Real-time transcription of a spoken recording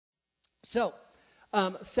So,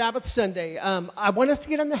 Sabbath Sunday. I want us to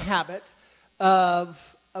get in the habit of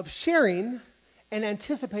sharing and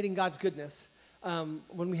anticipating God's goodness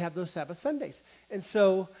when we have those Sabbath Sundays. And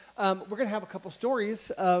so, we're going to have a couple stories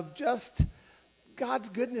of just God's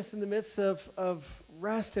goodness in the midst of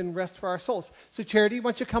rest and rest for our souls. So, Charity,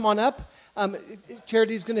 why don't you come on up?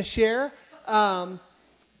 Charity's going to share of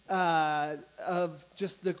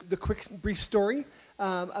just the quick, brief story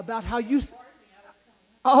about how you.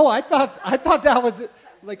 Oh, I thought that was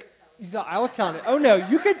like you thought I was telling it. Oh no,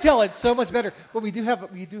 you can tell it so much better. But we do have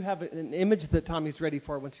an image that Tommy's ready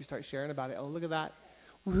for once you start sharing about it. Oh, look at that.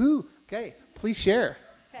 Woohoo. Okay, please share.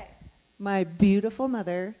 Okay. My beautiful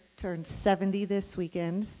mother turned 70 this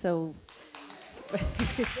weekend, so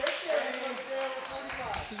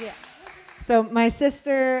yeah. So my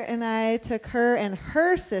sister and I took her and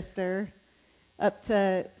her sister up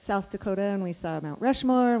to South Dakota, and we saw Mount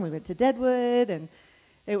Rushmore, and we went to Deadwood, and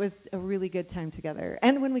it was a really good time together.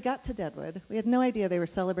 And when we got to Deadwood, we had no idea they were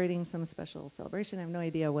celebrating some special celebration. I have no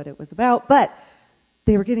idea what it was about, but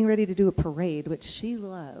they were getting ready to do a parade, which she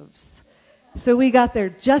loves. So we got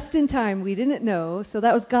there just in time. We didn't know, so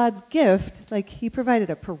that was God's gift. Like, He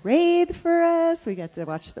provided a parade for us. We got to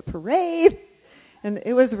watch the parade, and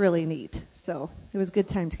it was really neat. So it was a good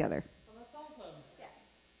time together. Well, that's awesome. Yes.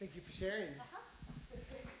 Thank you for sharing.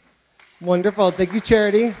 Wonderful. Thank you,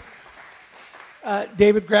 Charity.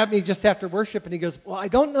 David grabbed me just after worship, and he goes, well, I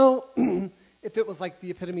don't know if it was like the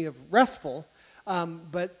epitome of restful,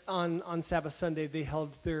 but on Sabbath Sunday they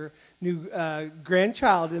held their new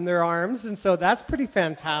grandchild in their arms, and so that's pretty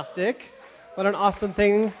fantastic. What an awesome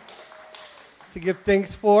thing to give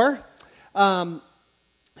thanks for.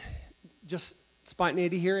 Just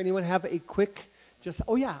spontaneity here. Anyone have a quick,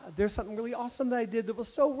 oh yeah, there's something really awesome that I did that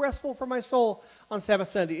was so restful for my soul on Sabbath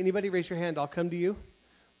Sunday. Anybody raise your hand? I'll come to you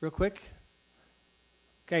real quick.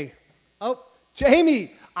 Okay. Oh,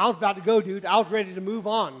 Jamie, I was about to go, dude. I was ready to move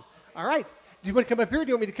on. All right. Do you want to come up here or do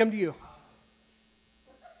you want me to come to you?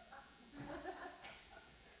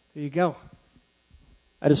 There you go.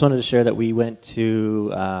 I just wanted to share that we went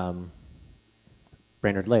to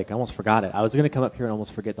Brainerd Lake. I almost forgot it. I was going to come up here and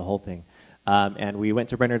almost forget the whole thing. And we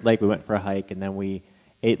went to Brainerd Lake. We went for a hike, and then we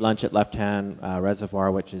ate lunch at Left Hand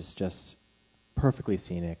Reservoir, which is just perfectly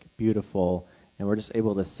scenic, beautiful. And we're just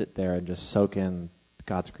able to sit there and just soak in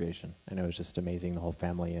God's creation. And it was just amazing, the whole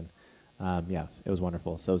family. And yeah, it was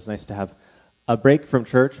wonderful. So it was nice to have a break from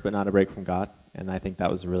church, but not a break from God. And I think that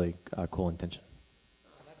was a really cool intention.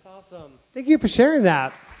 That's awesome. Thank you for sharing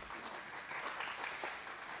that.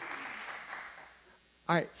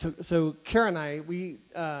 All right, so Kara and I, we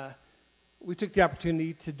took the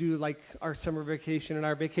opportunity to do like our summer vacation, and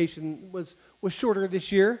our vacation was shorter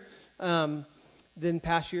this year than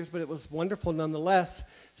past years, but it was wonderful nonetheless.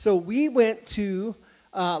 So we went to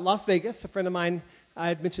Las Vegas. A friend of mine, I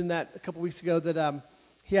had mentioned that a couple weeks ago, that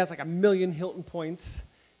he has like 1 million Hilton points,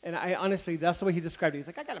 and I honestly, that's the way he described it. He's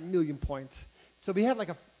like, I got 1 million points. So we had like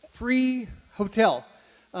a free hotel.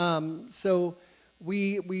 So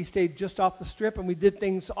we stayed just off the strip, and we did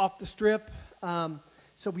things off the strip.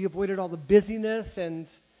 So we avoided all the busyness, and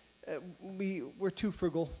we were too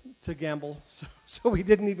frugal to gamble, so we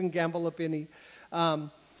didn't even gamble a penny.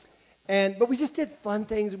 But we just did fun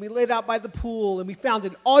things, and we laid out by the pool, and we found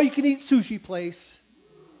an all-you-can-eat sushi place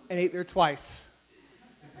and ate there twice.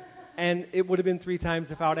 And it would have been 3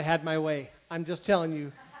 times if I would have had my way. I'm just telling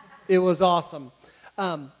you, it was awesome.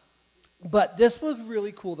 But this was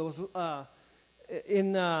really cool. There was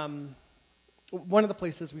in one of the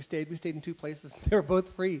places we stayed in 2 places. They were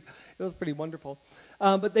both free. It was pretty wonderful.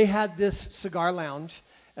 But they had this cigar lounge,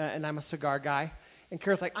 and I'm a cigar guy. And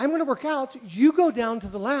Kara's like, I'm going to work out. You go down to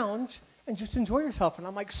the lounge and just enjoy yourself. And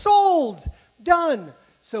I'm like, sold, done.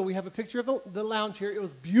 So we have a picture of the lounge here. It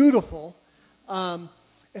was beautiful. And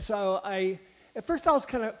so at first I was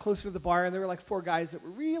kind of closer to the bar, and there were like 4 guys that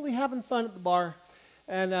were really having fun at the bar.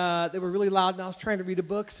 And they were really loud, and I was trying to read a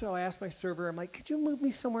book. So I asked my server, I'm like, could you move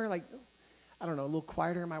me somewhere like, I don't know, a little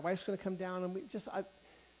quieter? My wife's going to come down, and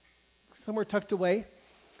somewhere tucked away.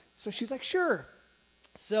 So she's like, sure.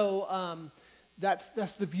 So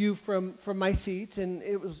that's the view from my seat, and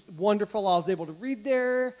it was wonderful. I was able to read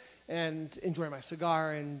there and enjoy my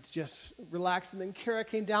cigar and just relax. And then Kara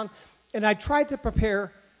came down, and I tried to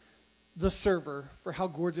prepare the server for how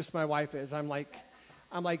gorgeous my wife is. I'm like,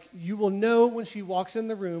 you will know when she walks in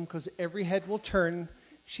the room, because every head will turn.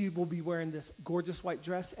 She will be wearing this gorgeous white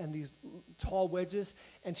dress and these tall wedges,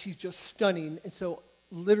 and she's just stunning. And so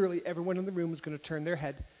literally everyone in the room is going to turn their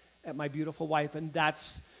head at my beautiful wife, and that's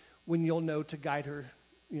when you'll know to guide her,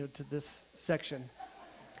 to this section.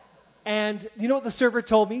 And you know what the server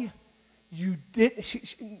told me? you did.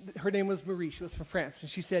 Her name was Marie. She was from France, and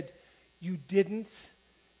she said, "You didn't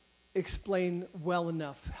explain well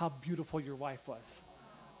enough how beautiful your wife was."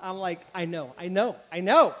 I'm like, I know.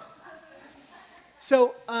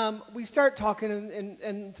 So we start talking,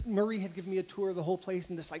 and Marie had given me a tour of the whole place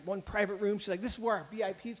in this like one private room. She's like, "This is where our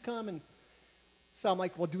VIPs come." And so I'm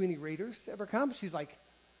like, "Well, do any Raiders ever come?" She's like,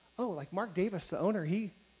 "Oh, like Mark Davis, the owner,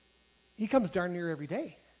 he comes darn near every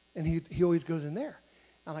day, and he always goes in there."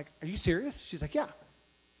 I'm like, "Are you serious?" She's like, "Yeah."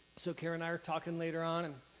 So Karen and I are talking later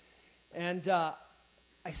on, and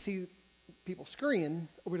I see people scurrying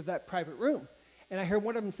over to that private room, and I hear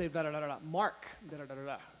one of them say, "Da da da da, Mark, da da da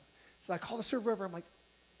da." So I call the server over. I'm like,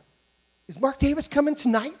 "Is Mark Davis coming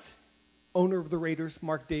tonight?" Owner of the Raiders,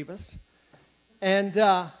 Mark Davis, and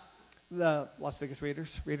the Las Vegas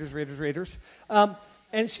Raiders.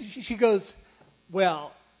 And she goes,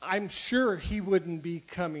 "Well, I'm sure he wouldn't be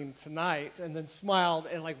coming tonight," and then smiled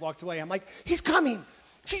and like walked away. I'm like, "He's coming.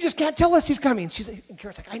 She just can't tell us he's coming." And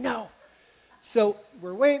Kara's like, "I know." So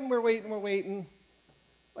we're waiting,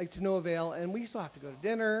 like to no avail, and we still have to go to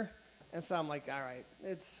dinner. And so I'm like, "All right,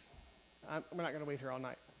 we're not going to wait here all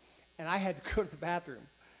night." And I had to go to the bathroom,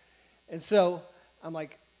 and so I'm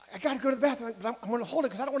like, "I got to go to the bathroom, but I'm going to hold it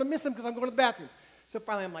because I don't want to miss him because I'm going to the bathroom." So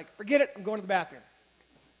finally, I'm like, "Forget it, I'm going to the bathroom."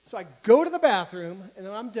 So I go to the bathroom, and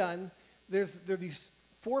when I'm done, there are these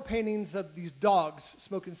 4 paintings of these dogs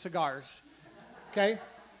smoking cigars, okay?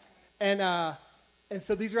 And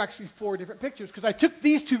so these are actually 4 different pictures because I took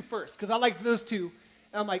these 2 first because I liked those 2.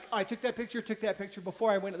 And I'm like, I took that picture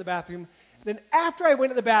before I went to the bathroom. Then after I went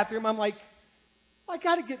to the bathroom, I'm like, I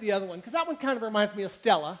got to get the other one because that one kind of reminds me of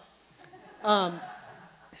Stella.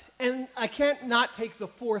 And I can't not take the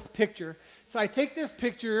 4th picture. So I take this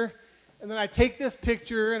picture, and then I take this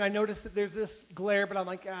picture, and I notice that there's this glare, but I'm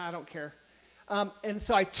like, I don't care. And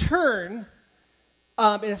so I turn,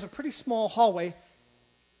 and it's a pretty small hallway,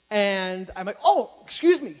 and I'm like, "Oh,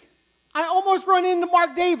 excuse me. I almost run into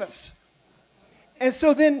Mark Davis." And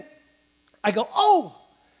so then I go, "Oh,"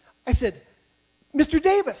 I said, "Mr.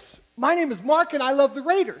 Davis, my name is Mark, and I love the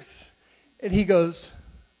Raiders." And he goes,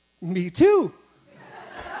 "Me too."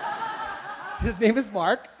 His name is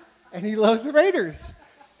Mark, and he loves the Raiders.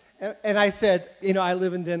 And I said, I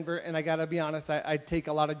live in Denver, and I got to be honest, I take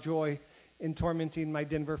a lot of joy in tormenting my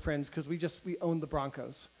Denver friends because we own the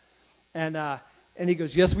Broncos. And he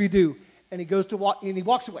goes, "Yes, we do." And he goes to walk, and he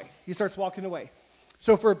walks away. He starts walking away.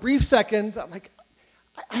 So for a brief second, I'm like,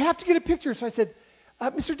 I have to get a picture. So I said,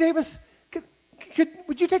 "Mr. Davis,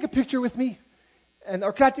 would you take a picture with me?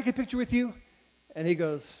 Or can I take a picture with you?" And he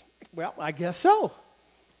goes, "Well, I guess so."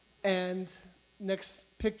 And next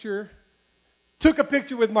picture, took a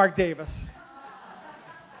picture with Mark Davis.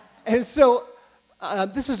 And so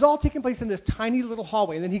this is all taking place in this tiny little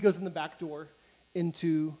hallway. And then he goes in the back door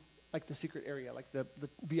into like the secret area, like the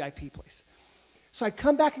VIP place. So I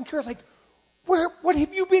come back and Kara's like, what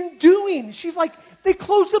have you been doing? She's like, "They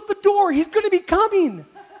closed up the door. He's going to be coming."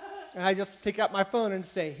 And I just take out my phone and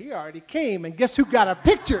say, "He already came. And guess who got a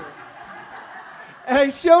picture?" And I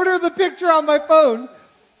showed her the picture on my phone.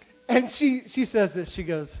 And she says this. She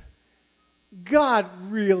goes, "God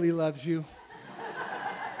really loves you."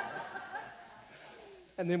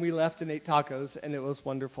 And then we left and ate tacos, and it was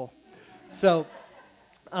wonderful. So,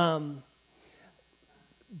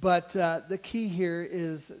 but the key here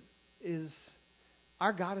is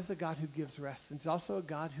our God is a God who gives rest. And He's also a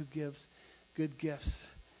God who gives good gifts.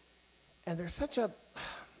 And there's such a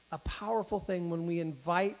powerful thing when we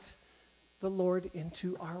invite the Lord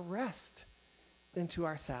into our rest, into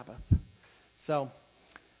our Sabbath. So,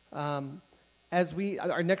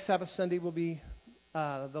 our next Sabbath Sunday will be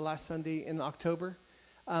the last Sunday in October.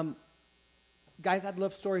 Guys, I'd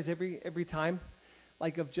love stories every time,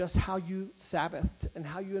 like of just how you Sabbathed and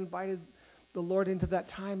how you invited the Lord into that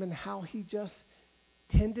time and how He just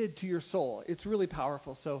tended to your soul. It's really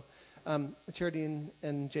powerful. So, Charity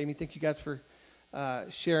and Jamie, thank you guys for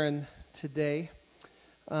sharing today.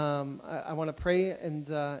 I want to pray, and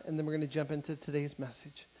then we're going to jump into today's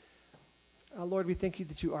message. Lord, we thank you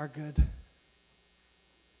that you are good.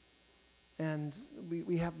 And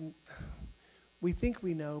we think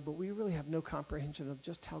we know, but we really have no comprehension of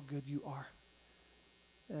just how good you are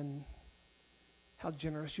and how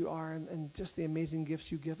generous you are and just the amazing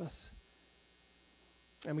gifts you give us.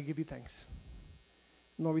 And we give you thanks.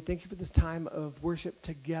 And Lord, we thank you for this time of worship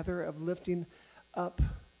together, of lifting up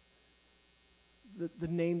the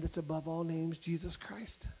name that's above all names, Jesus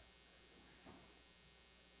Christ.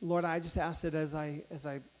 Lord, I just ask that as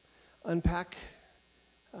I unpack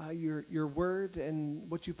your word and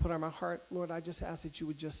what you put on my heart, Lord, I just ask that you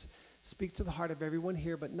would just speak to the heart of everyone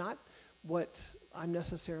here, but not what I'm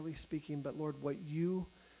necessarily speaking, but Lord, what you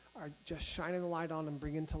are just shining a light on and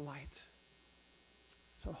bringing to light.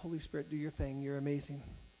 So Holy Spirit, do your thing. You're amazing.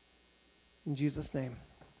 In Jesus' name,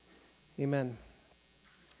 amen.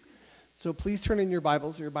 So please turn in your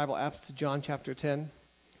Bibles or your Bible apps to John chapter 10.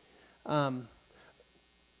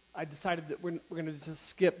 I decided that we're going to just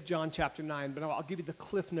skip John chapter 9, but I'll give you the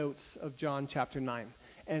cliff notes of John chapter 9.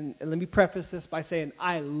 And let me preface this by saying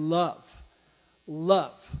I love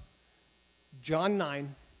John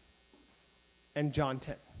 9 and John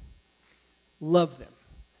 10. Love them.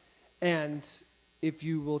 And if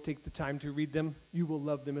you will take the time to read them, you will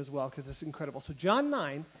love them as well because it's incredible. So John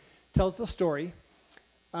 9 tells the story.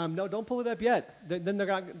 No, don't pull it up yet. Then they're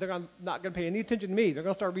not going to pay any attention to me. They're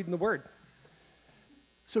going to start reading the Word.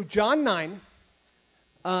 So John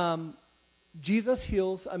 9, Jesus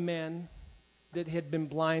heals a man that had been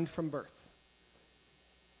blind from birth.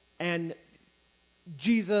 And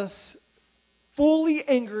Jesus fully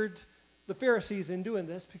angered the Pharisees in doing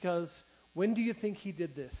this because when do you think he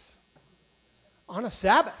did this? On a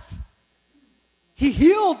Sabbath. He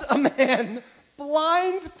healed a man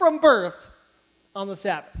blind from birth on the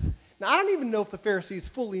Sabbath. Now, I don't even know if the Pharisees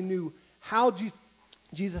fully knew how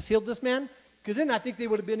Jesus healed this man, because then I think they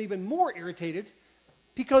would have been even more irritated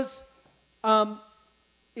because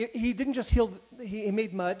he didn't just heal, he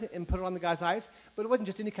made mud and put it on the guy's eyes, but it wasn't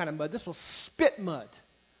just any kind of mud. This was spit mud.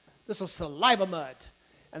 This was saliva mud.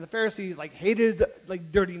 And the Pharisees hated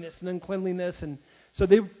dirtiness and uncleanliness, and so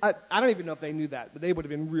I don't even know if they knew that, but they would have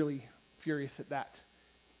been really furious at that.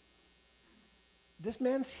 This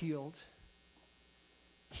man's healed.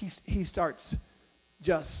 He starts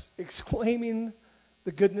just exclaiming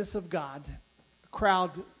the goodness of God. A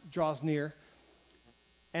crowd draws near.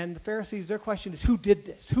 And the Pharisees, their question is, who did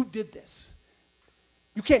this? Who did this?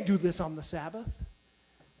 You can't do this on the Sabbath.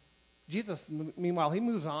 Jesus, meanwhile, he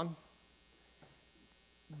moves on.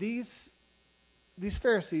 These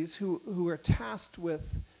Pharisees who are tasked with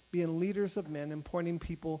being leaders of men and pointing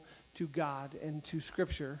people to God and to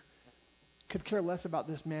Scripture could care less about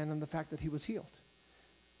this man and the fact that he was healed.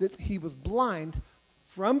 That he was blind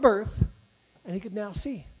from birth and he could now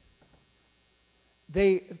see.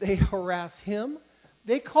 They harass him.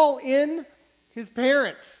 They call in his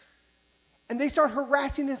parents. And they start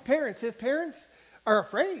harassing his parents. His parents are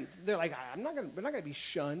afraid. They're like, we're not going to be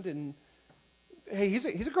shunned. And hey,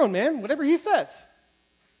 he's a grown man. Whatever he says.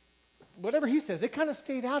 They kind of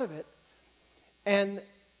stayed out of it. And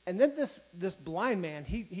then this blind man,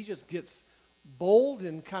 he just gets bold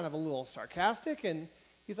and kind of a little sarcastic. And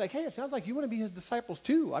he's like, hey, it sounds like you want to be his disciples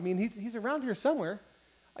too. I mean, he's around here somewhere.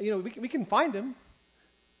 We can find him.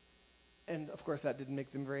 And, of course, that didn't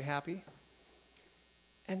make them very happy.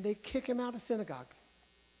 And they kick him out of synagogue.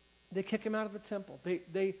 They kick him out of the temple.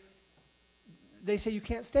 They say, you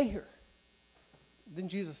can't stay here. Then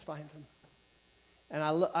Jesus finds him. And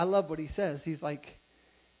I love what he says. He's like,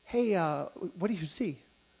 hey, what do you see?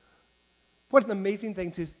 What an amazing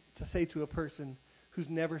thing to say to a person who's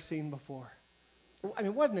never seen before. I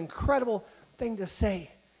mean, what an incredible thing to say.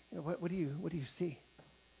 What do you see?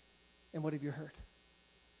 And what have you heard?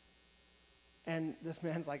 And this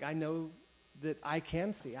man's like, I know that I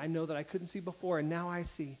can see. I know that I couldn't see before, and now I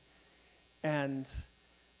see. And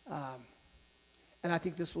I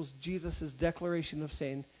think this was Jesus' declaration of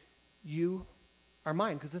saying, you are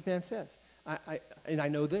mine. Because this man says, I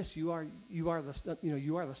know this. You are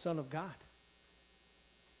the Son of God.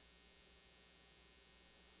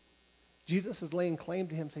 Jesus is laying claim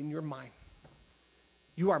to him, saying, you're mine.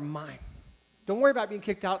 You are mine. Don't worry about being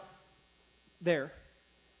kicked out there.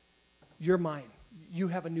 You're mine. You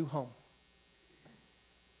have a new home.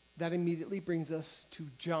 That immediately brings us to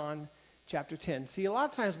John chapter 10. See, a lot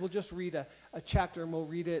of times we'll just read a chapter and we'll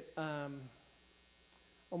read it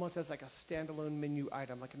almost as like a standalone menu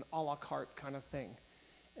item, like an a la carte kind of thing.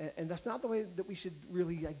 And that's not the way that we should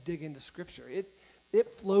really dig into Scripture. It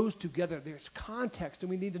flows together. There's context,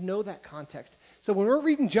 and we need to know that context. So when we're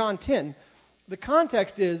reading John 10, the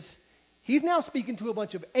context is he's now speaking to a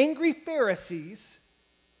bunch of angry Pharisees.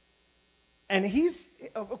 And he's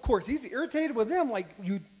irritated with them, like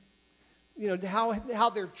how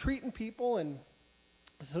they're treating people, and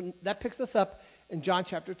so that picks us up in John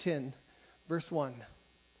chapter 10, verse 1.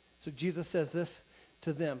 So Jesus says this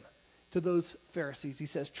to them, to those Pharisees. He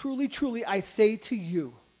says, "Truly, truly, I say to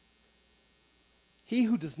you, he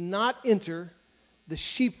who does not enter the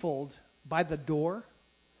sheepfold by the door,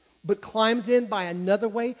 but climbs in by another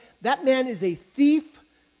way, that man is a thief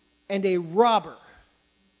and a robber.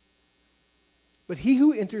 But he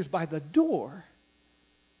who enters by the door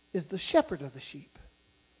is the shepherd of the sheep.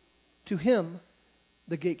 To him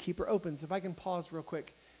the gatekeeper opens." If I can pause real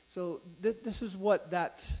quick. So this is what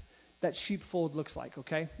that sheepfold looks like,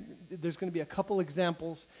 okay? There's going to be a couple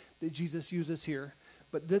examples that Jesus uses here.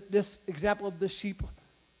 But this example of the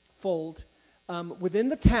sheepfold, within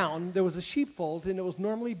the town, there was a sheepfold, and it was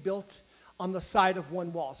normally built on the side of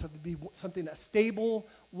one wall. So it would be something, a stable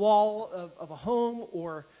wall of a home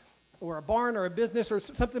or a barn or a business or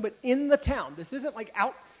something, but in the town. This isn't like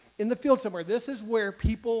out in the field somewhere. This is where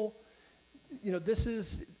people, this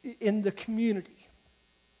is in the community.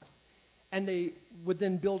 And they would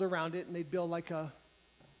then build around it, and they'd build like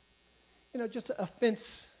just a fence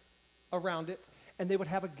around it, and they would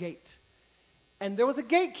have a gate. And there was a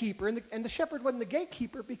gatekeeper, and the shepherd wasn't the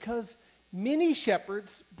gatekeeper because many shepherds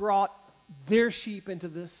brought their sheep into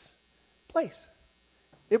this place.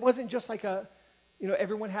 It wasn't just like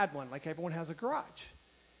everyone had one, like everyone has a garage.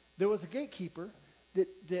 There was a gatekeeper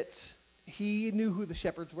that he knew who the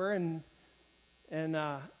shepherds were, and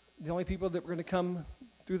the only people that were going to come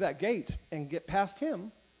through that gate and get past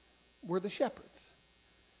him were the shepherds.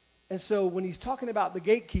 And so when he's talking about the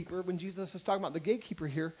gatekeeper, when Jesus is talking about the gatekeeper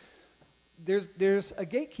here, there's a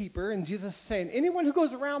gatekeeper, and Jesus is saying, anyone who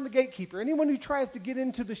goes around the gatekeeper, anyone who tries to get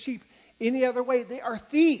into the sheep any other way, they are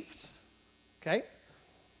thieves. Okay?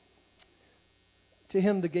 To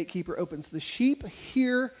him, the gatekeeper opens. The sheep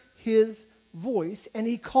hear his voice, and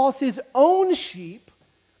he calls his own sheep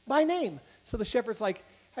by name. So the shepherd's like,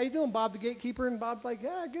 how you doing, Bob, the gatekeeper? And Bob's like,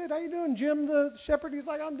 yeah, good. How you doing, Jim, the shepherd? He's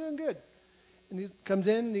like, I'm doing good. And he comes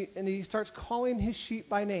in, and he starts calling his sheep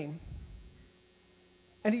by name.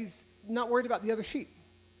 And he's not worried about the other sheep.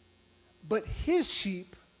 But his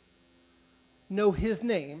sheep know his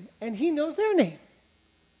name, and he knows their name.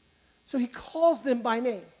 So he calls them by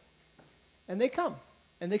name. And they come.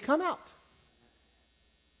 And they come out.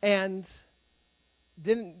 And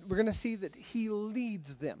then we're going to see that he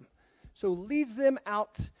leads them. So leads them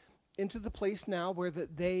out into the place now where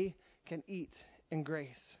that they can eat and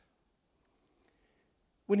graze.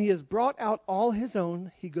 When he has brought out all his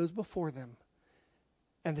own, he goes before them.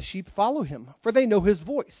 And the sheep follow him, for they know his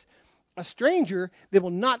voice. A stranger they will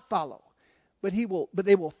not follow, but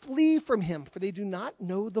they will flee from him, for they do not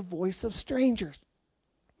know the voice of strangers.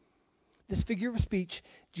 This figure of speech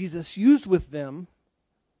Jesus used with them,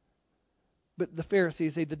 but the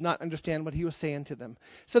Pharisees, they did not understand what he was saying to them.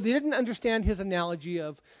 So they didn't understand his analogy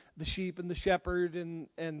of the sheep and the shepherd and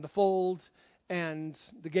the fold and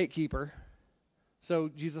the gatekeeper.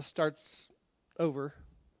 So Jesus starts over.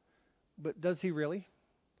 But does he really?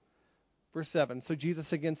 Verse 7. So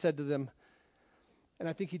Jesus again said to them, and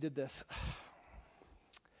I think he did this.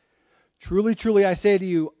 Truly, truly, I say to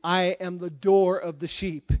you, I am the door of the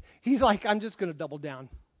sheep. He's like, I'm just going to double down.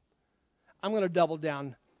 I'm going to double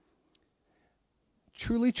down.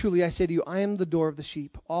 Truly, truly, I say to you, I am the door of the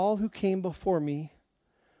sheep. All who came before me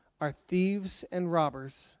are thieves and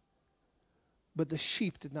robbers, but the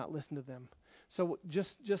sheep did not listen to them. So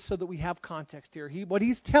just so that we have context here, what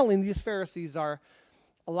he's telling these Pharisees are,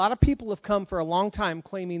 a lot of people have come for a long time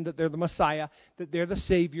claiming that they're the Messiah, that they're the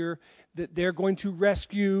Savior, that they're going to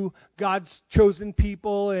rescue God's chosen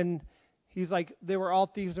people, and he's like, they were all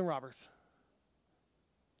thieves and robbers.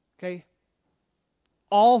 Okay?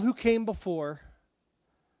 All who came before,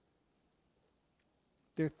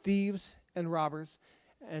 they're thieves and robbers,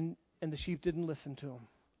 and the sheep didn't listen to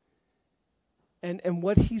him. And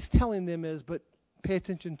what he's telling them is, but pay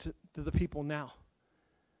attention to the people now.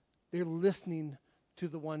 They're listening to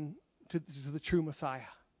the true Messiah.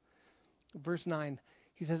 Verse 9,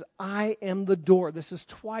 he says, I am the door. This is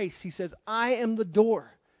twice. He says, I am the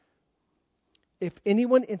door. If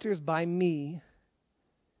anyone enters by me,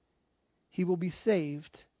 he will be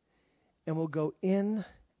saved and will go in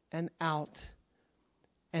and out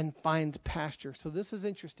and find pasture. So this is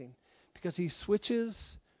interesting because he switches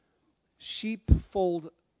sheepfold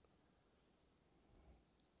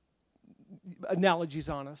analogies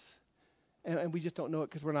on us. And we just don't know it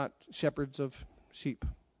because we're not shepherds of sheep.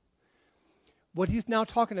 What he's now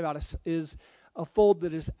talking about is a fold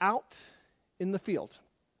that is out in the field.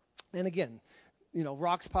 And again,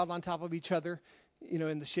 rocks piled on top of each other,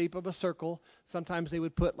 in the shape of a circle. Sometimes they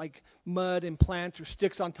would put like mud and plants or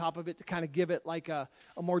sticks on top of it to kind of give it like a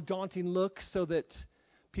more daunting look so that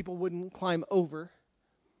people wouldn't climb over.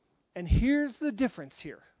 And here's the difference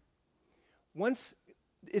here. Once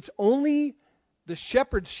it's only the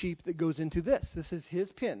shepherd's sheep that goes into this. This is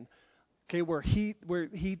his pen, okay, where he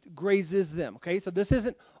grazes them. Okay, so this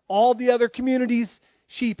isn't all the other community's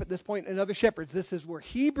sheep at this point and other shepherds. This is where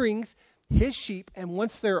he brings his sheep, and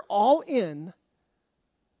once they're all in,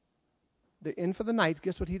 they're in for the night.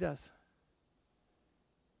 Guess what he does?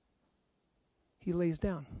 He lays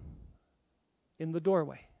down in the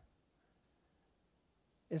doorway.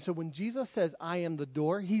 And so when Jesus says, I am the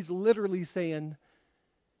door, he's literally saying,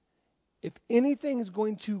 if anything is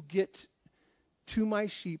going to get to my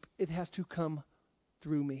sheep, it has to come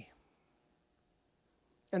through me.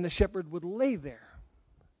 And the shepherd would lay there.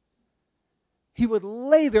 He would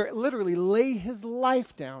lay there, literally lay his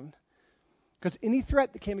life down, because any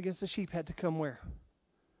threat that came against the sheep had to come where?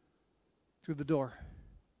 Through the door.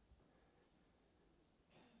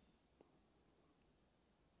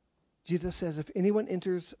 Jesus says, if anyone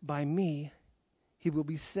enters by me, he will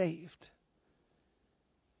be saved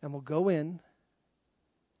and will go in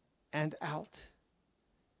and out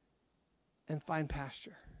and find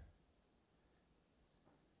pasture.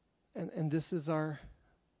 And this is the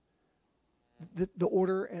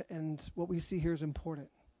order, and what we see here is important.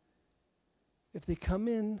 If they come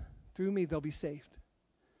in through me, they'll be saved.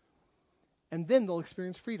 And then they'll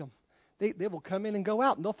experience freedom. They will come in and go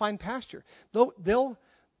out, and they'll find pasture. They'll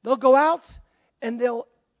go out, and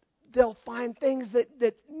they'll find things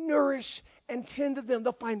that nourish and tend to them.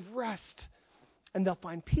 They'll find rest, and they'll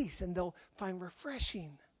find peace, and they'll find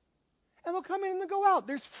refreshing. And they'll come in and they'll go out.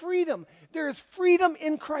 There's freedom. There is freedom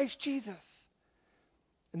in Christ Jesus.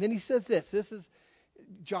 And then he says this. This is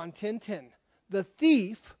John 10:10. The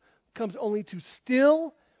thief comes only to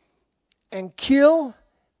steal and kill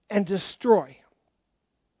and destroy.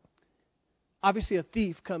 Obviously, a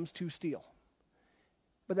thief comes to steal.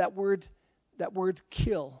 But that word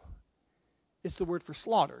kill is the word for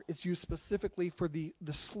slaughter. It's used specifically for the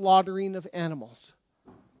slaughtering of animals.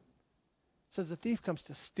 It says the thief comes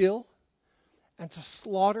to steal and to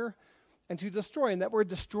slaughter and to destroy. And that word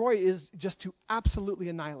destroy is just to absolutely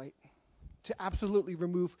annihilate, to absolutely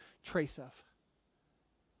remove trace of.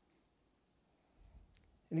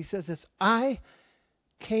 And he says this, I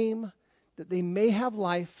came that they may have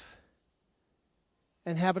life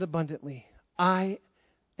and have it abundantly. I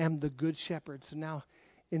am the good shepherd. So now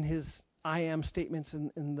in his I am statements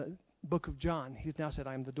in the book of John, he's now said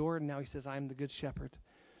I am the door, and now he says I am the good shepherd.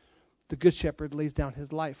 The good shepherd lays down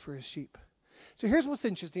his life for his sheep. So here's what's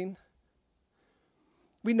interesting.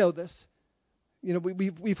 We know this. You know,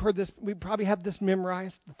 we've heard this. We probably have this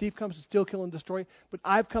memorized. The thief comes to steal, kill, and destroy. But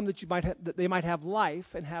I've come that that they might have life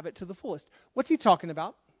and have it to the fullest. What's he talking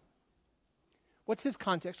about? What's his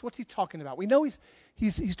context? What's he talking about? We know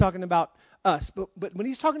he's talking about us. But when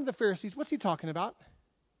he's talking to the Pharisees, what's he talking about?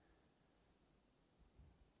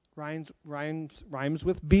 Rhymes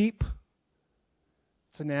with beep.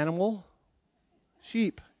 It's an animal.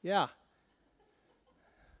 Sheep. Yeah.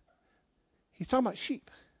 He's talking about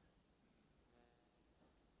sheep.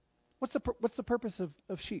 What's the purpose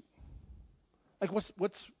of sheep? Like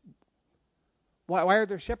why are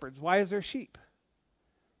there shepherds? Why is there sheep?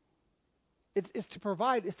 It's to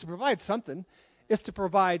provide something. It's to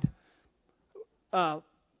provide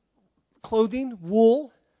clothing,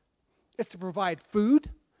 wool. It's to provide food.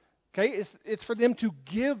 Okay, it's for them to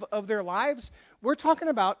give of their lives. We're talking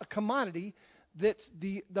about a commodity that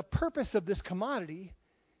the purpose of this commodity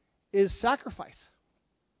is sacrifice.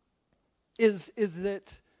 Is that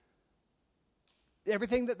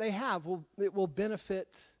everything that they have will benefit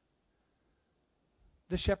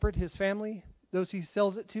the shepherd, his family, those he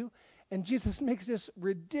sells it to. And Jesus makes this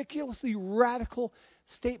ridiculously radical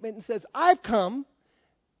statement and says, I've come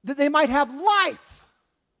that they might have life.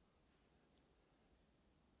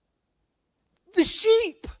 The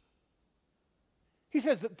sheep. He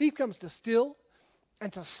says the thief comes to steal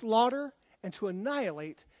and to slaughter and to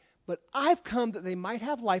annihilate, but I've come that they might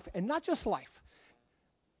have life, and not just life,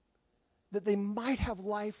 that they might have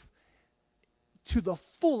life to the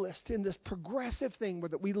fullest in this progressive thing where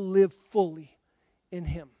that we live fully in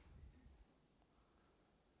Him.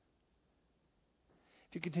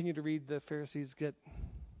 If you continue to read, the Pharisees get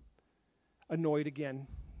annoyed again.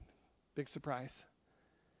 Big surprise.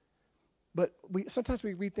 But sometimes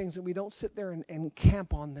we read things and we don't sit there and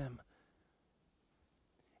camp on them.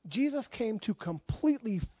 Jesus came to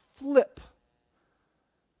completely flip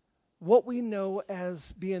what we know as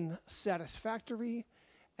being satisfactory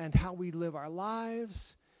and how we live our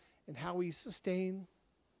lives and how we sustain.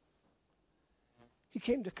 He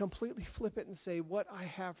came to completely flip it and say, what I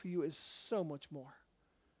have for you is so much more.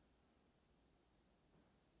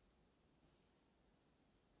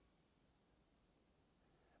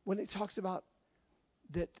 When it talks about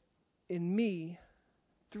that in me,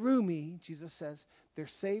 through me, Jesus says, they're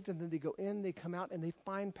saved, and then they go in, they come out, and they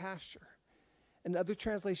find pasture. In other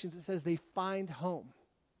translations, it says they find home.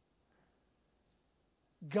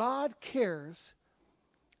 God cares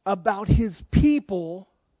about His people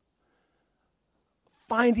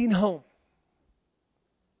finding home.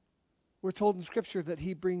 We're told in Scripture that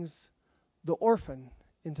He brings the orphan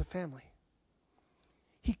into family.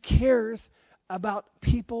 He cares about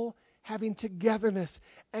people having togetherness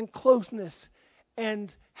and closeness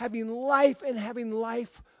and having life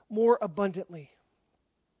more abundantly.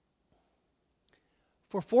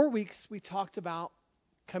 For 4 weeks, we talked about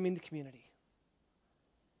coming to community.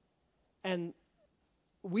 And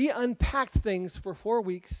we unpacked things for 4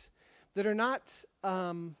 weeks that are not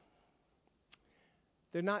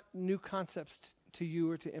they're not new concepts to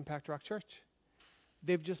you or to Impact Rock Church.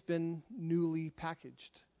 They've just been newly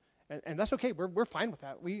packaged. And that's okay. We're fine with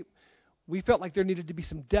that. We felt like there needed to be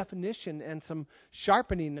some definition and some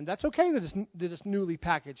sharpening, and that's okay that it's newly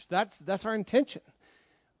packaged. That's our intention,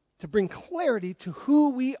 to bring clarity to who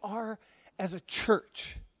we are as a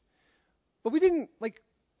church. But we didn't,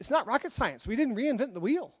 it's not rocket science. We didn't reinvent the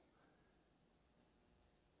wheel.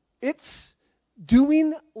 It's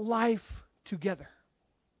doing life together.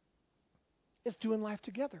 It's doing life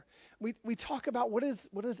together. We talk about what is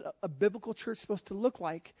a biblical church supposed to look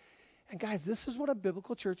like. And guys, this is what a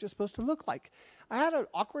biblical church is supposed to look like. I had an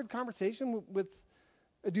awkward conversation with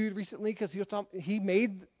a dude recently because he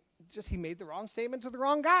made the wrong statement to the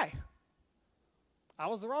wrong guy. I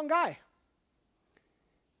was the wrong guy.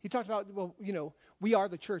 He talked about, we are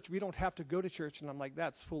the church. We don't have to go to church. And I'm like,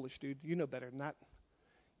 that's foolish, dude. You know better than that.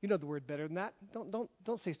 You know the word better than that.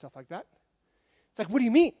 Don't say stuff like that. It's like, what do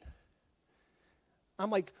you mean? I'm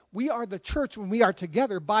like, we are the church when we are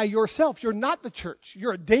together by yourself. You're not the church.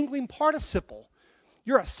 You're a dangling participle.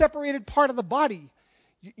 You're a separated part of the body.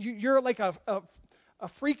 You're like a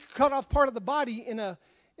freak cut off part of the body in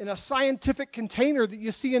a scientific container that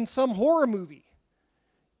you see in some horror movie.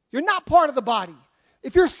 You're not part of the body.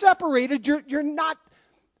 If you're separated, you're not.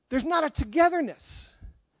 There's not a togetherness.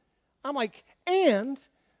 I'm like, and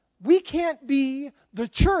we can't be the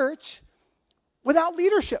church without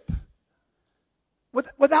leadership.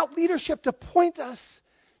 Without leadership to point us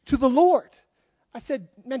to the Lord. I said,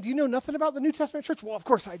 man, do you know nothing about the New Testament church? Well, of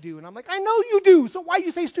course I do. And I'm like, I know you do. So why do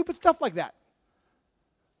you say stupid stuff like that?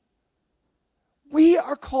 We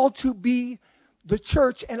are called to be the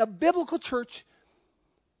church, and a biblical church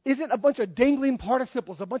isn't a bunch of dangling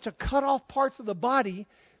participles, a bunch of cut off parts of the body,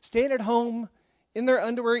 staying at home in their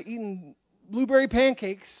underwear eating blueberry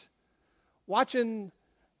pancakes, watching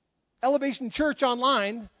Elevation Church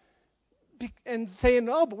online, and saying,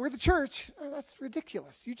 oh, but we're the church. Oh, that's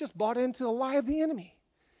ridiculous. You just bought into the lie of the enemy.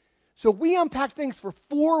 So we unpacked things for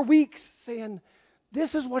 4 weeks saying,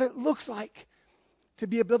 this is what it looks like to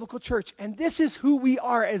be a biblical church. And this is who we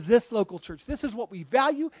are as this local church. This is what we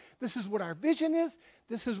value. This is what our vision is.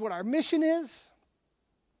 This is what our mission is.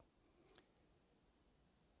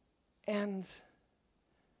 And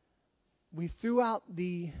we threw out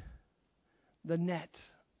the net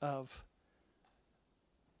of,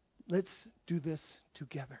 let's do this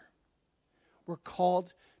together. We're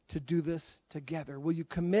called to do this together. Will you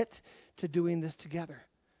commit to doing this together?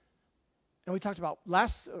 And we talked about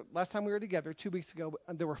last time we were together, 2 weeks ago,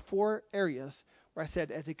 there were 4 areas where I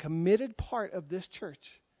said, as a committed part of this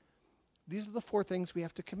church, these are the 4 things we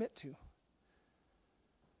have to commit to.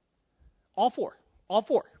 All four.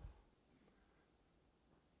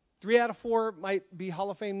 3 out of 4 might be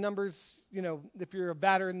Hall of Fame numbers. If you're a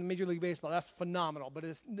batter in Major League Baseball, that's phenomenal, but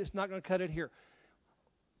it's not going to cut it here.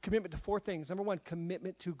 Commitment to 4 things. Number 1,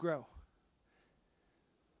 commitment to grow.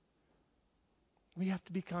 We have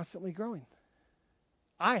to be constantly growing.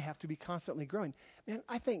 I have to be constantly growing. Man,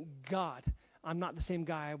 I thank God I'm not the same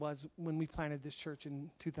guy I was when we planted this church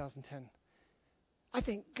in 2010. I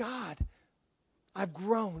thank God I've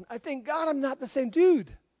grown. I thank God I'm not the same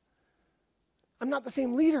dude. I'm not the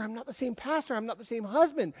same leader. I'm not the same pastor. I'm not the same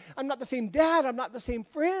husband. I'm not the same dad. I'm not the same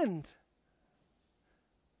friend.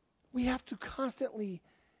 We have to constantly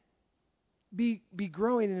be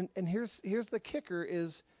growing. And here's the kicker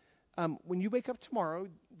is when you wake up tomorrow,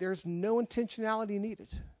 there's no intentionality needed.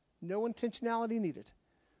 No intentionality needed.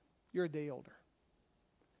 You're a day older.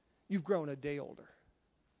 You've grown a day older.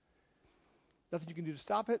 Nothing you can do to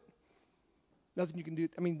stop it. Nothing you can do.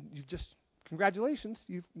 Congratulations.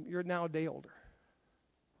 You're now a day older.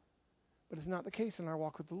 But it's not the case in our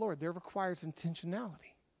walk with the Lord. There requires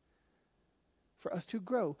intentionality. For us to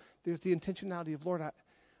grow, there's the intentionality of, Lord,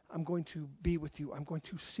 I'm going to be with you. I'm going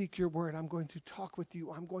to seek your word. I'm going to talk with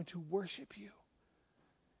you. I'm going to worship you.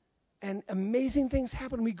 And amazing things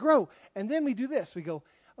happen. We grow. And then we do this. We go,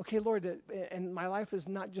 okay, Lord, and my life is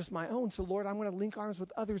not just my own. So, Lord, I'm going to link arms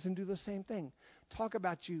with others and do the same thing. Talk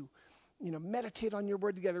about you. Meditate on your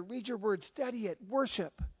word together. Read your word. Study it.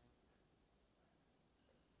 Worship.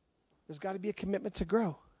 There's got to be a commitment to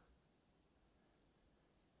grow.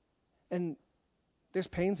 And there's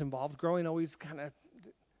pains involved. Growing always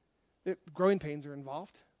growing pains are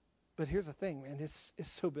involved. But here's the thing, man. It's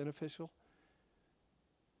so beneficial.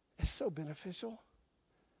 It's so beneficial.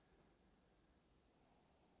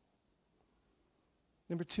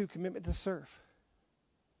 Number 2, commitment to serve.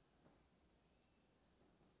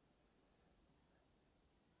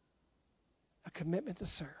 A commitment to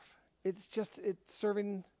serve.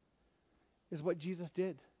 Serving is what Jesus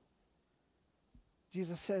did.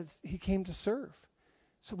 Jesus says he came to serve.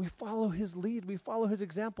 So we follow his lead, we follow his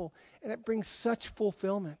example, and it brings such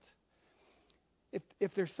fulfillment.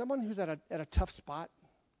 If there's someone who's at a tough spot,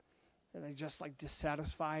 and they're just like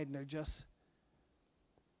dissatisfied, and they're just,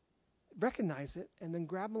 recognize it, and then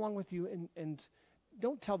grab them along with you, and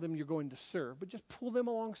don't tell them you're going to serve, but just pull them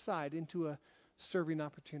alongside into a serving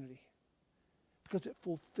opportunity. Because it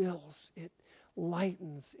fulfills, it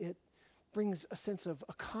lightens, it brings a sense of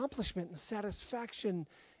accomplishment and satisfaction,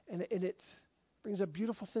 and it brings a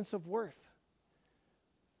beautiful sense of worth.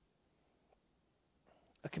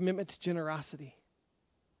 A commitment to generosity.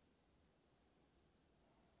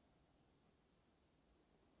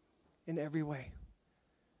 In every way.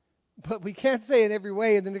 But we can't say in every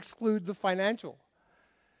way and then exclude the financial.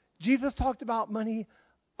 Jesus talked about money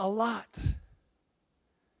a lot.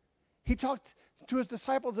 He talked to his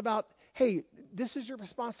disciples about, hey, this is your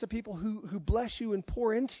response to people who bless you and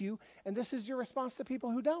pour into you, and this is your response to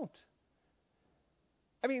people who don't.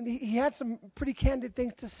 I mean, he had some pretty candid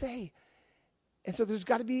things to say. And so there's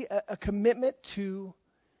got to be a commitment to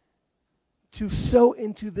sow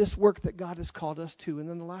into this work that God has called us to. And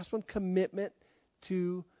then the last one, commitment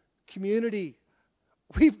to community.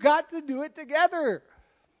 We've got to do it together.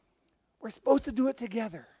 We're supposed to do it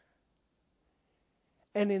together.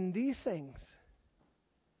 And in these things,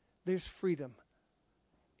 there's freedom.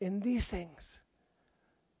 In these things,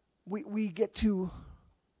 we get to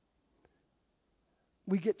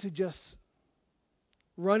just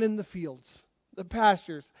run in the fields, the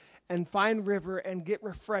pastures, and find river and get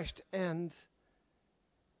refreshed and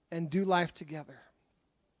do life together.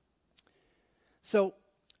 So,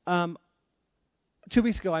 2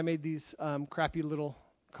 weeks ago, I made these crappy little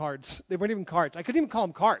cards. They weren't even cards. I couldn't even call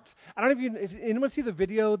them cards. I don't know if anyone see the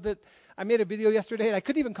video that I made a video yesterday, and I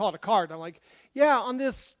couldn't even call it a card. I'm like, yeah, on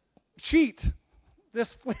this sheet,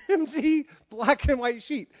 this flimsy black and white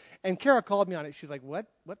sheet. And Kara called me on it. She's like, what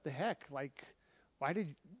the heck? Like, why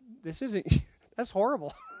did this isn't, that's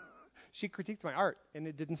horrible. She critiqued my art, and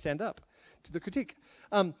it didn't stand up to the critique.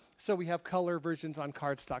 So we have color versions on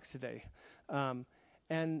cardstocks today.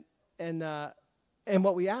 And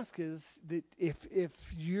what we ask is that if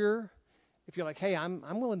you're like, hey,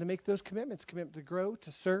 I'm willing to make those commitments to grow,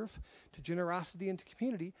 to serve, to generosity, and to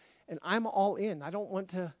community, and I'm all in. I don't want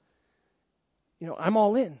to, I'm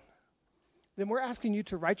all in. Then we're asking you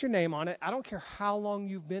to write your name on it. I don't care how long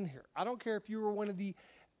you've been here. I don't care if you were one of the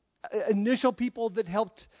initial people that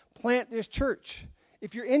helped plant this church.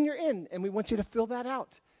 If you're in, you're in, and we want you to fill that out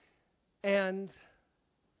and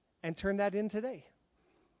turn that in today.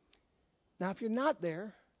 Now, if you're not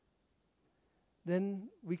there, then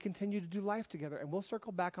we continue to do life together, and we'll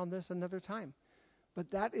circle back on this another time.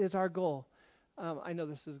 But that is our goal. I know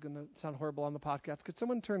this is going to sound horrible on the podcast. Could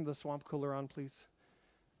someone turn the swamp cooler on, please?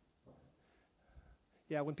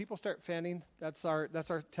 Yeah, when people start fanning, that's our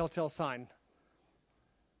telltale sign.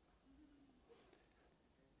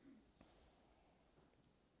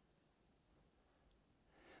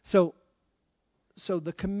 So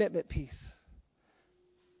the commitment piece.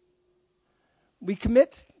 We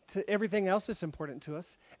commit to everything else that's important to us,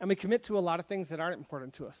 and we commit to a lot of things that aren't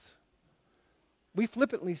important to us. We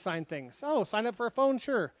flippantly sign things. Oh, sign up for a phone?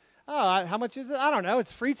 Sure. Oh, how much is it? I don't know.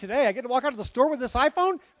 It's free today. I get to walk out of the store with this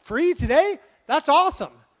iPhone? Free today? That's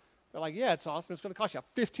awesome. They're like, yeah, it's awesome. It's going to cost you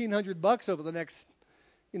 $1,500 over the next,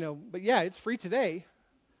 but yeah, it's free today.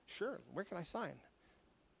 Sure. Where can I sign?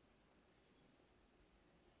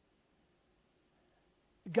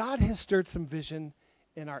 God has stirred some vision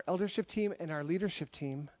in our eldership team and our leadership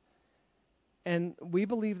team, and we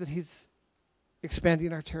believe that He's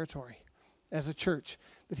expanding our territory as a church,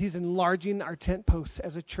 that He's enlarging our tent posts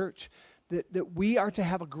as a church, that we are to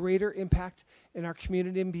have a greater impact in our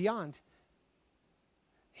community and beyond.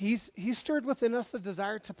 He's stirred within us the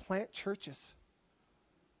desire to plant churches.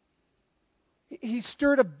 He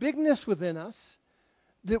stirred a bigness within us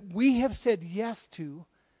that we have said yes to.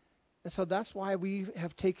 And so that's why we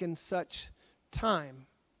have taken such time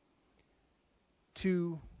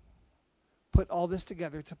to put all this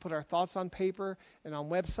together, to put our thoughts on paper and on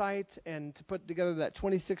websites, and to put together that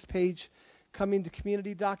 26-page Coming to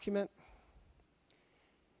Community document.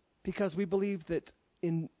 Because we believe that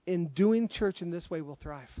in doing church in this way, we'll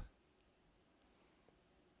thrive.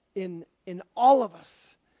 In all of us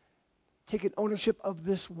taken ownership of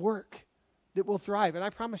this work that will thrive. And I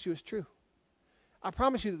promise you it's true. I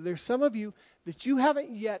promise you that there's some of you that you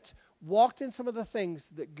haven't yet walked in some of the things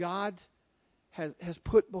that God has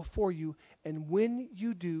put before you. And when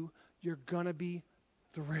you do, you're going to be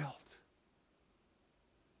thrilled.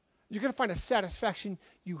 You're going to find a satisfaction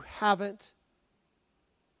you haven't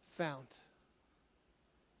found.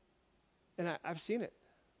 And I've seen it.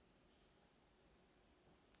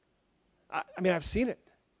 I mean, I've seen it.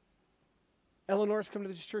 Eleanor's come to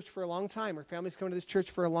this church for a long time. Her family's come to this church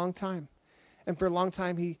for a long time. And for a long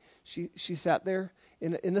time, she sat there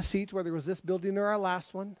in the seats, whether it was this building or our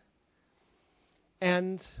last one.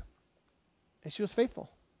 And she was faithful.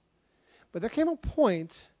 But there came a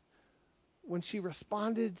point when she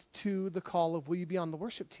responded to the call of, will you be on the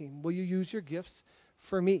worship team? Will you use your gifts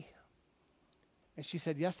for me? And she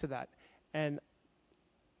said yes to that. And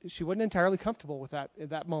she wasn't entirely comfortable with that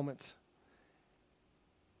at that moment.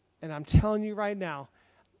 And I'm telling you right now,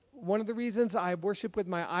 one of the reasons I worship with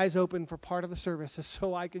my eyes open for part of the service is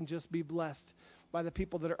so I can just be blessed by the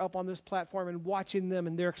people that are up on this platform and watching them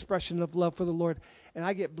and their expression of love for the Lord. And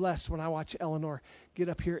I get blessed when I watch Eleanor get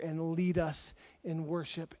up here and lead us in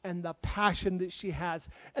worship, and the passion that she has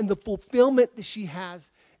and the fulfillment that she has.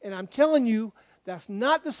 And I'm telling you, that's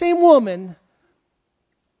not the same woman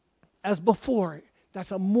as before.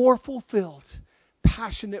 That's a more fulfilled,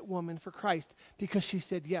 passionate woman for Christ because she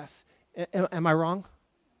said yes. Am I wrong?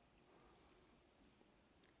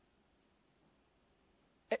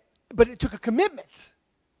 But it took a commitment.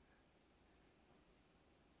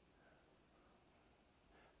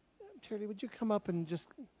 Charity, would you come up and just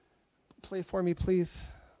play for me, please?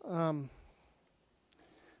 I'm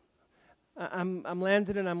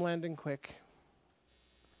landing, and I'm landing quick.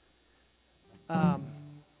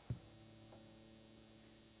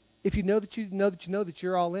 If you know that you know that you know that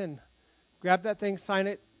you're all in, grab that thing, sign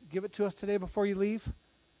it, give it to us today before you leave.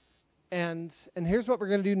 And here's what we're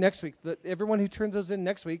going to do next week. Everyone who turns those in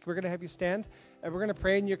next week, we're going to have you stand, and we're going to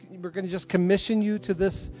pray, and we're going to just commission you to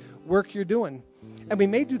this work you're doing. And we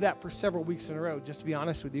may do that for several weeks in a row, just to be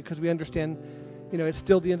honest with you, because we understand, it's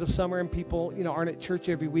still the end of summer, and people, aren't at church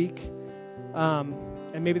every week.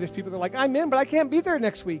 And maybe there's people that are like, I'm in, but I can't be there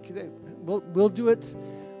next week. We'll do it,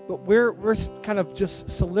 but we're kind of just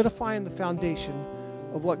solidifying the foundation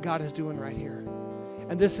of what God is doing right here.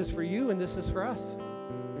 And this is for you, and this is for us.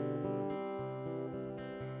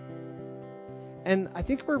 And I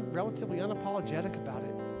think we're relatively unapologetic about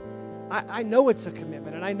it. I know it's a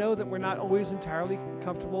commitment, and I know that we're not always entirely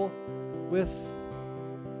comfortable with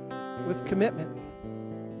commitment.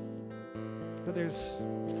 But there's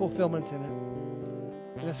fulfillment in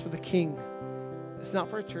it. And it's for the King. It's not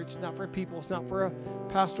for a church. It's not for a people. It's not for a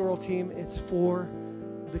pastoral team. It's for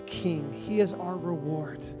the King. He is our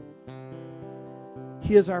reward.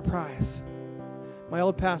 He is our prize. My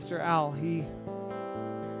old pastor, Al, he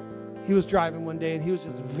was driving one day, and he was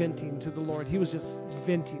just venting to the Lord. He was just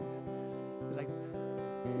venting. He was like,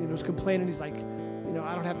 he was complaining. He's like,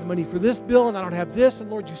 I don't have the money for this bill, and I don't have this. And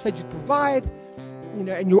Lord, you said you'd provide,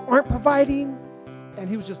 and you aren't providing. And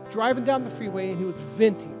he was just driving down the freeway, and he was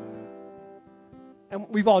venting. And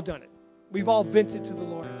we've all done it. We've all vented to the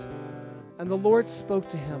Lord. And the Lord spoke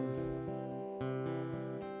to him.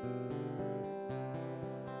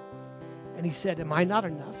 And he said, am I not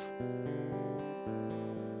enough?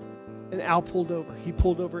 And Al pulled over. He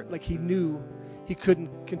pulled over like he knew he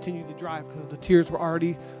couldn't continue to drive because the tears were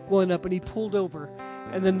already welling up. And he pulled over.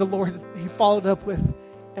 And then the Lord, he followed up with,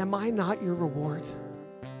 am I not your reward?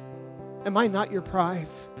 Am I not your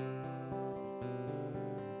prize?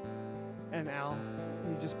 And Al,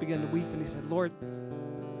 he just began to weep, and he said, Lord,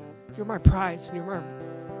 you're my prize, and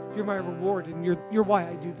you're my reward, and you're why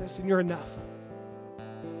I do this, and you're enough.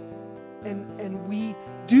 And we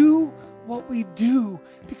do what we do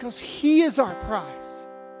because He is our prize.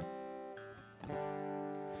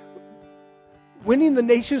 Winning the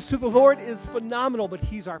nations to the Lord is phenomenal, but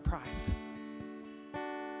He's our prize.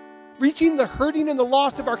 Reaching the hurting and the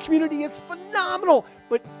lost of our community is phenomenal,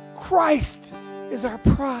 but Christ is our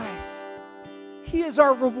prize. He is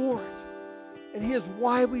our reward, and He is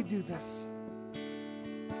why we do this.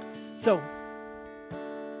 So,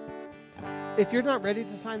 if you're not ready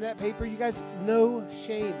to sign that paper, you guys, no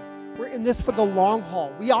shame. We're in this for the long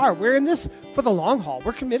haul. We are. We're in this for the long haul.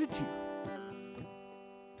 We're committed to you.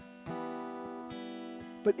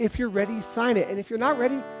 But if you're ready, sign it. And if you're not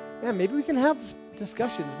ready, man, maybe we can have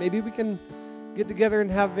discussions. Maybe we can get together and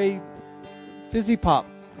have a fizzy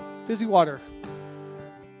water.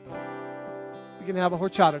 We can have a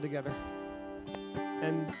horchata together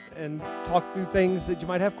and talk through things that you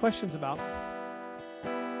might have questions about.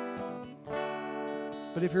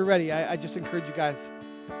 But if you're ready, I just encourage you guys,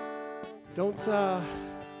 don't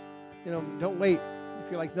wait.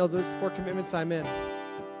 If you're like, no, those 4 commitments, I'm in.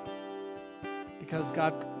 Because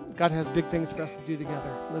God has big things for us to do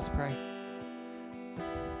together. Let's pray.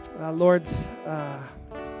 Lord,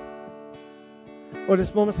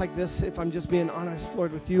 it's moments like this, if I'm just being honest,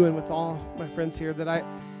 Lord, with you and with all my friends here, that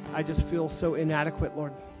I just feel so inadequate,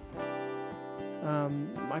 Lord.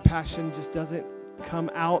 My passion just doesn't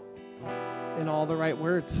come out in all the right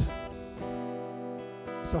words.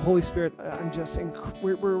 So, Holy Spirit,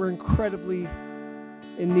 we're incredibly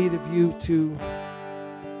in need of you to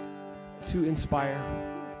inspire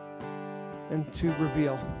and to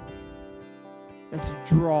reveal and to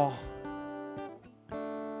draw.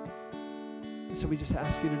 So we just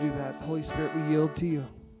ask you to do that. Holy Spirit, we yield to you.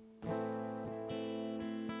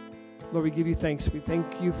 Lord, we give you thanks. We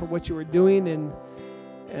thank you for what you are doing and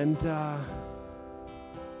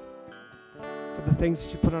for the things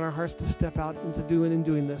that you put on our hearts to step out and to do in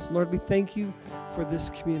doing this. Lord, we thank you for this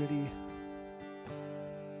community.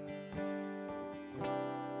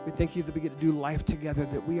 We thank you that we get to do life together,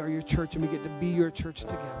 that we are your church and we get to be your church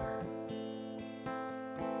together.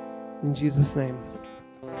 In Jesus' name,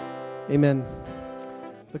 amen.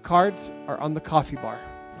 The cards are on the coffee bar.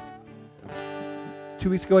 2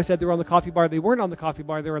 weeks ago I said they were on the coffee bar. They weren't on the coffee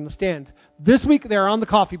bar. They were on the stand. This week they're on the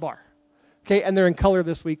coffee bar. Okay, and they're in color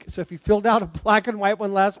this week. So if you filled out a black and white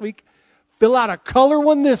one last week, fill out a color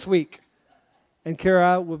one this week. And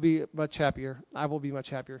Kara will be much happier. I will be much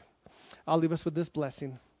happier. I'll leave us with this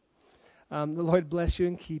blessing. The Lord bless you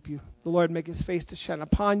and keep you. The Lord make his face to shine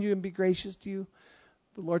upon you and be gracious to you.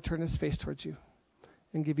 The Lord turn his face towards you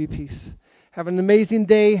and give you peace. Have an amazing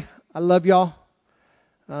day. I love y'all.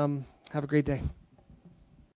 Have a great day.